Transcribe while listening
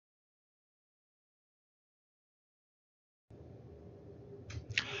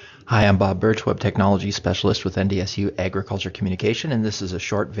Hi, I'm Bob Birch, Web Technology Specialist with NDSU Agriculture Communication, and this is a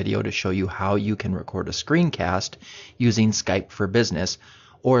short video to show you how you can record a screencast using Skype for Business,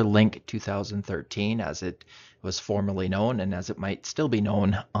 or Link 2013 as it was formerly known and as it might still be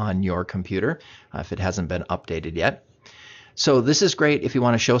known on your computer if it hasn't been updated yet. So this is great if you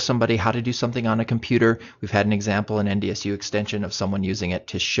want to show somebody how to do something on a computer. We've had an example in NDSU extension of someone using it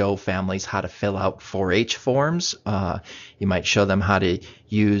to show families how to fill out 4-H forms. You might show them how to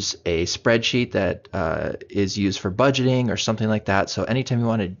use a spreadsheet that is used for budgeting or something like that. So anytime you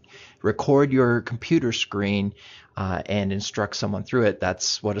want to record your computer screen and instruct someone through it,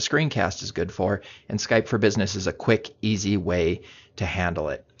 that's what a screencast is good for. And Skype for Business is a quick, easy way to handle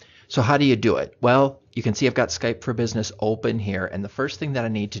it. So how do you do it? Well, you can see I've got Skype for Business open here, and the first thing that I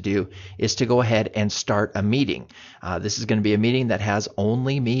need to do is to go ahead and start a meeting. This is going to be a meeting that has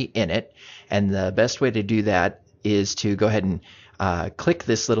only me in it, and the best way to do that is to go ahead and click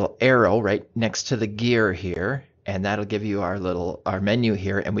this little arrow right next to the gear here, and that'll give you our menu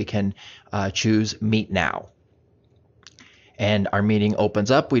here, and we can choose Meet Now. And our meeting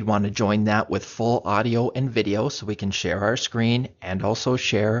opens up. We'd want to join that with full audio and video so we can share our screen and also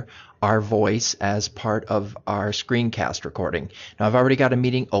share our voice as part of our screencast recording. Now I've already got a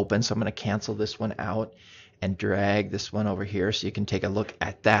meeting open, so I'm going to cancel this one out and drag this one over here so you can take a look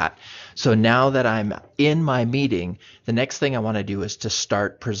at that. So now that I'm in my meeting, the next thing I want to do is to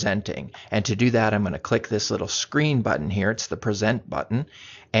start presenting. And to do that, I'm going to click this little screen button here. It's the present button,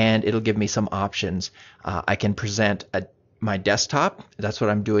 and it'll give me some options. I can present my desktop. That's what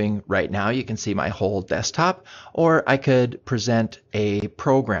I'm doing right now. You can see my whole desktop, or I could present a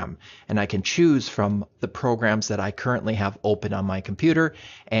program, and I can choose from the programs that I currently have open on my computer.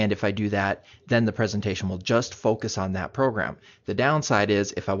 And if I do that, then the presentation will just focus on that program. The downside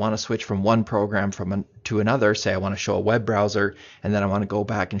is if I want to switch from one program to another, say I want to show a web browser and then I want to go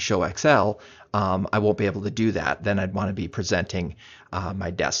back and show Excel, I won't be able to do that. Then I'd want to be presenting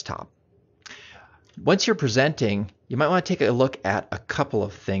my desktop. Once you're presenting, you might want to take a look at a couple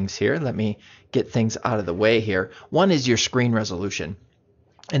of things here. Let me get things out of the way here. One is your screen resolution.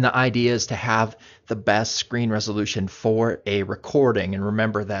 And the idea is to have the best screen resolution for a recording. And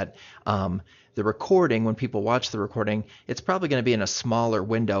remember that the recording, when people watch the recording, it's probably going to be in a smaller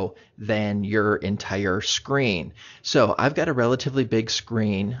window than your entire screen. So I've got a relatively big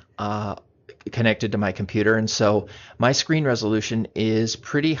screen connected to my computer, and so my screen resolution is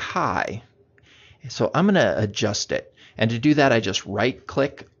pretty high. So I'm going to adjust it. And to do that, I just right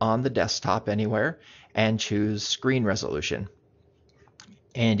click on the desktop anywhere and choose screen resolution.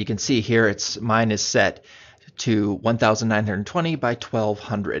 And you can see here mine is set to 1920 by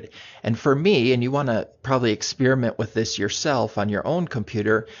 1200. And for me, and you want to probably experiment with this yourself on your own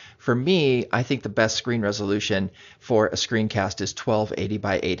computer, for me, I think the best screen resolution for a screencast is 1280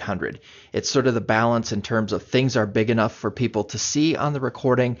 by 800. It's sort of the balance in terms of things are big enough for people to see on the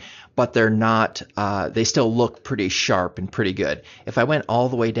recording, but they're not, they still look pretty sharp and pretty good. If I went all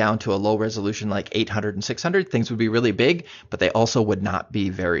the way down to a low resolution like 800 and 600, things would be really big, but they also would not be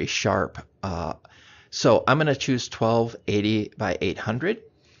very sharp. So I'm going to choose 1280 by 800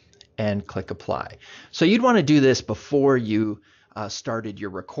 and click apply. So you'd want to do this before you started your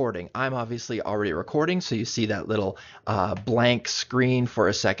recording. I'm obviously already recording, so you see that little blank screen for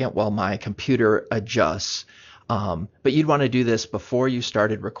a second while my computer adjusts. But you'd want to do this before you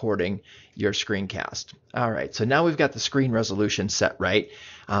started recording your screencast. All right, so now we've got the screen resolution set right.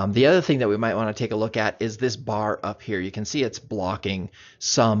 The other thing that we might want to take a look at is this bar up here. You can see it's blocking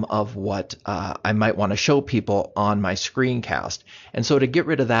some of what I might want to show people on my screencast. And so to get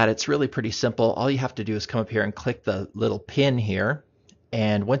rid of that, it's really pretty simple. All you have to do is come up here and click the little pin here.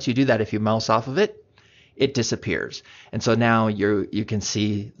 And once you do that, if you mouse off of it, it disappears. And so now you can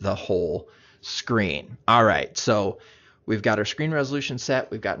see the whole screen. All right, so we've got our screen resolution set,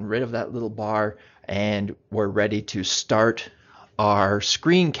 we've gotten rid of that little bar, and we're ready to start our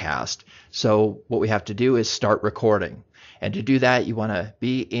screencast. So what we have to do is start recording. And to do that, you want to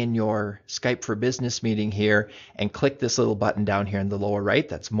be in your Skype for Business meeting here and click this little button down here in the lower right.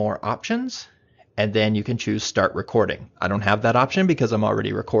 That's more options. And then you can choose start recording. I don't have that option because I'm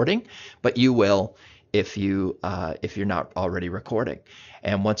already recording, but you will if you're not already recording.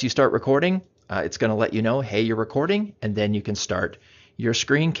 And once you start recording, it's going to let you know, hey, you're recording, and then you can start your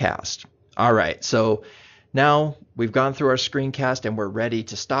screencast. All right, so now we've gone through our screencast and we're ready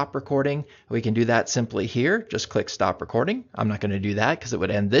to stop recording. We can do that simply here. Just click stop recording. I'm not going to do that because it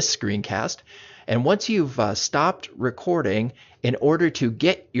would end this screencast. And once you've stopped recording, in order to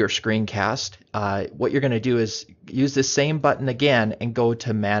get your screencast, what you're going to do is use this same button again and go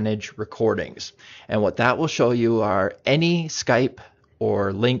to Manage Recordings. And what that will show you are any Skype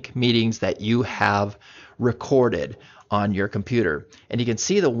or link meetings that you have recorded on your computer. And you can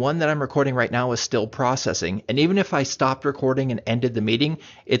see the one that I'm recording right now is still processing. And even if I stopped recording and ended the meeting,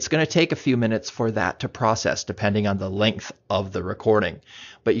 it's going to take a few minutes for that to process depending on the length of the recording.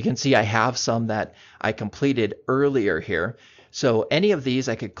 But you can see I have some that I completed earlier here. So any of these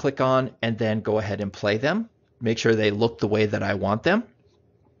I could click on and then go ahead and play them, make sure they look the way that I want them.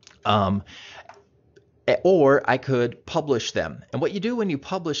 Or I could publish them. And what you do when you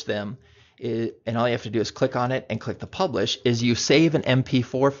publish them, and all you have to do is click on it and click the publish, is you save an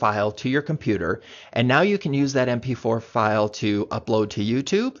MP4 file to your computer, and now you can use that MP4 file to upload to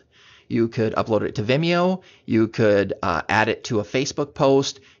YouTube. You could upload it to Vimeo. You could add it to a Facebook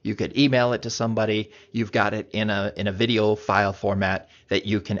post. You could email it to somebody. You've got it in a video file format that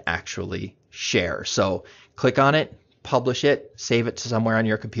you can actually share. So click on it, publish it, save it to somewhere on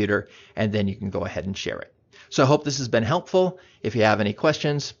your computer, and then you can go ahead and share it. So I hope this has been helpful. If you have any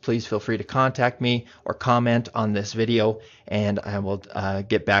questions, please feel free to contact me or comment on this video, and I will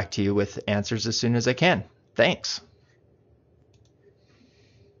get back to you with answers as soon as I can. Thanks.